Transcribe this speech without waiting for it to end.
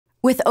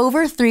With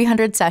over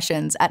 300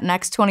 sessions at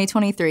Next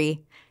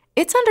 2023,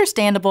 it's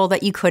understandable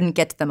that you couldn't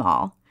get to them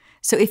all.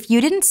 So if you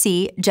didn't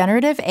see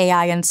generative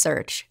AI and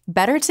search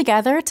better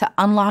together to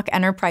unlock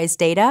enterprise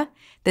data,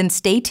 then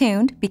stay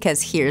tuned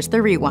because here's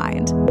the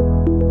rewind.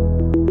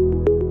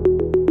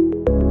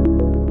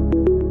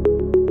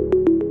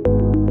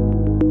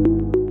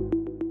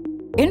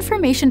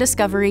 Information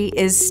discovery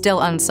is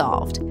still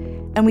unsolved,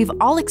 and we've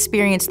all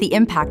experienced the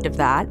impact of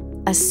that,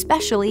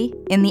 especially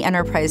in the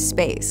enterprise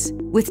space.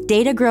 With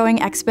data growing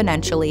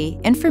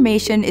exponentially,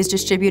 information is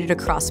distributed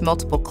across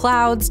multiple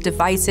clouds,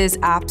 devices,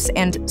 apps,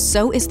 and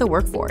so is the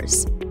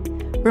workforce.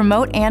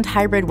 Remote and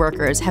hybrid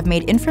workers have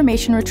made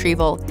information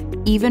retrieval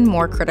even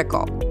more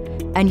critical,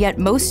 and yet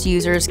most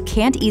users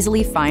can't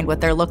easily find what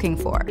they're looking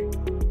for.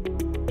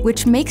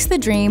 Which makes the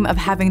dream of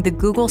having the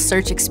Google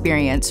search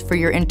experience for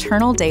your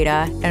internal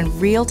data and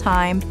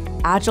real-time,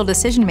 agile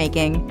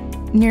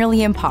decision-making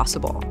nearly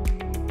impossible.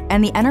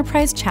 And the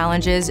enterprise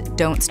challenges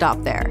don't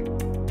stop there.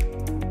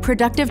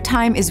 Productive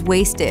time is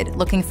wasted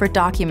looking for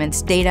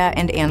documents, data,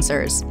 and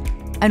answers.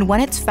 And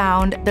when it's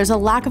found, there's a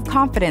lack of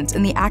confidence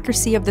in the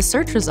accuracy of the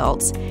search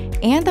results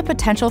and the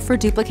potential for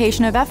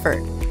duplication of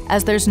effort,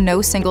 as there's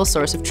no single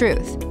source of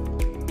truth.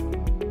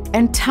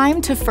 And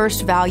time to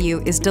first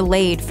value is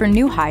delayed for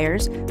new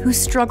hires who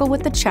struggle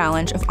with the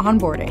challenge of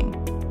onboarding.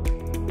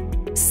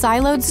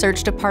 Siloed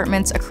search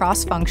departments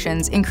across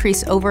functions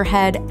increase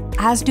overhead,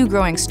 as do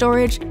growing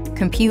storage,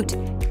 compute,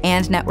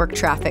 and network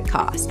traffic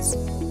costs.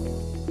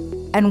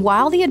 And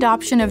while the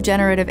adoption of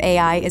generative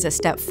AI is a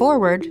step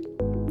forward,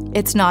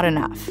 it's not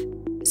enough.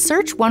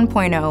 Search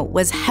 1.0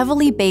 was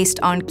heavily based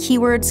on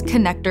keywords,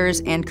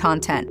 connectors, and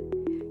content.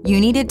 You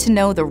needed to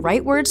know the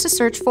right words to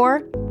search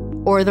for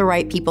or the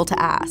right people to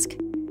ask.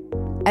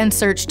 And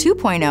Search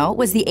 2.0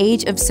 was the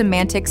age of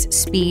semantics,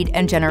 speed,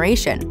 and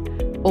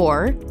generation,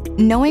 or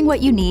knowing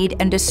what you need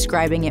and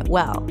describing it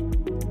well.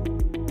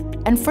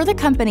 And for the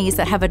companies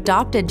that have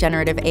adopted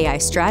generative AI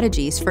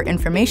strategies for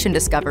information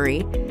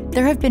discovery,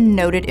 there have been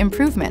noted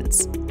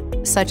improvements,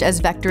 such as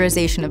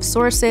vectorization of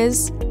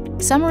sources,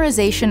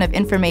 summarization of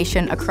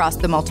information across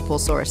the multiple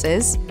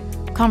sources,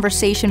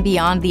 conversation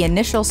beyond the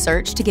initial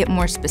search to get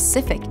more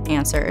specific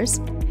answers,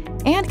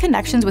 and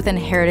connections with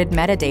inherited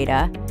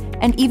metadata,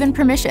 and even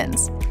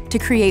permissions to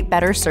create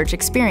better search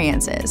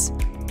experiences.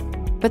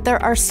 But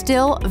there are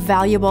still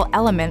valuable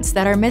elements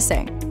that are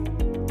missing,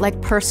 like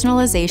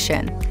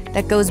personalization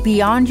that goes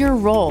beyond your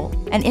role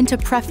and into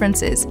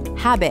preferences,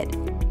 habit,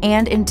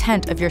 and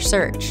intent of your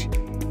search.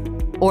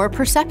 Or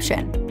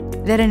perception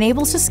that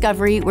enables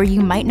discovery where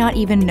you might not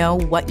even know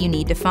what you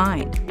need to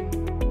find.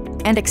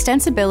 And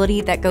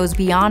extensibility that goes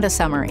beyond a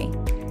summary,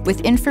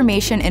 with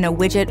information in a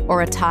widget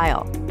or a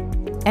tile.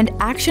 And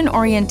action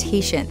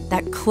orientation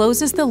that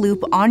closes the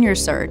loop on your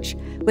search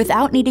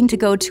without needing to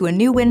go to a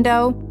new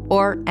window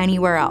or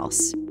anywhere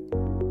else.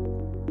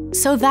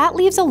 So that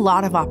leaves a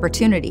lot of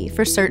opportunity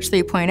for Search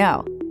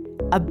 3.0,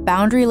 a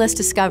boundaryless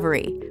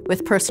discovery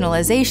with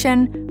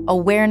personalization,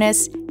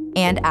 awareness,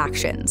 and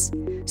actions.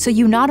 So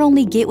you not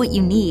only get what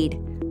you need,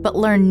 but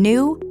learn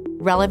new,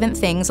 relevant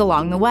things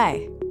along the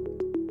way.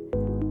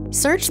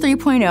 Search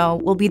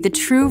 3.0 will be the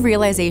true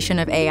realization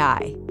of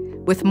AI,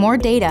 with more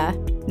data,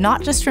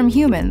 not just from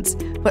humans,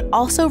 but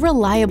also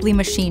reliably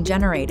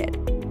machine-generated,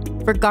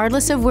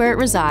 regardless of where it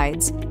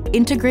resides,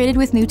 integrated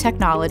with new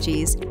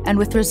technologies, and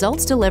with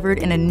results delivered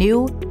in a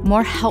new,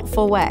 more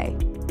helpful way.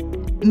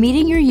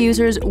 Meeting your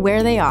users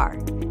where they are,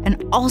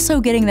 and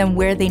also getting them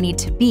where they need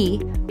to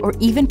be, or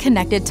even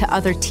connected to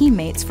other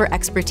teammates for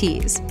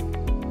expertise.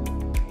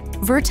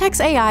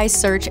 Vertex AI's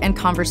search and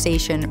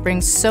conversation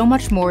brings so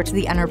much more to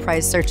the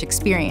enterprise search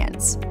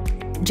experience.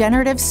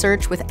 Generative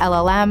search with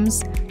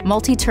LLMs,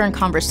 multi-turn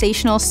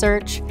conversational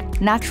search,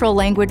 natural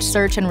language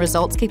search and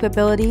results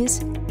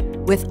capabilities,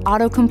 with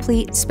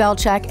autocomplete, spell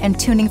check, and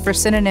tuning for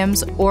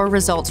synonyms or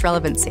results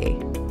relevancy.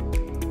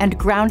 And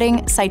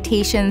grounding,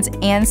 citations,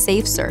 and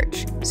safe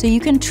search, so you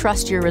can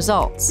trust your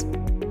results.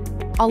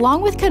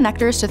 Along with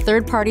connectors to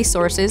third-party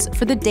sources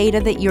for the data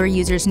that your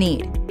users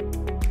need.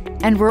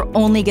 And we're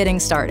only getting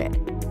started,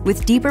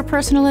 with deeper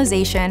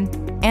personalization,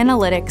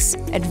 analytics,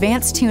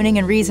 advanced tuning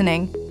and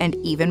reasoning, and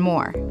even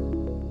more.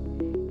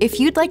 If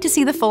you'd like to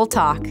see the full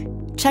talk,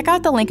 check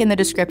out the link in the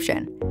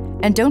description.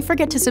 And don't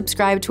forget to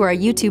subscribe to our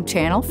YouTube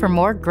channel for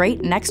more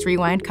great Next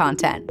Rewind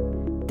content.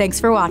 Thanks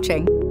for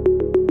watching.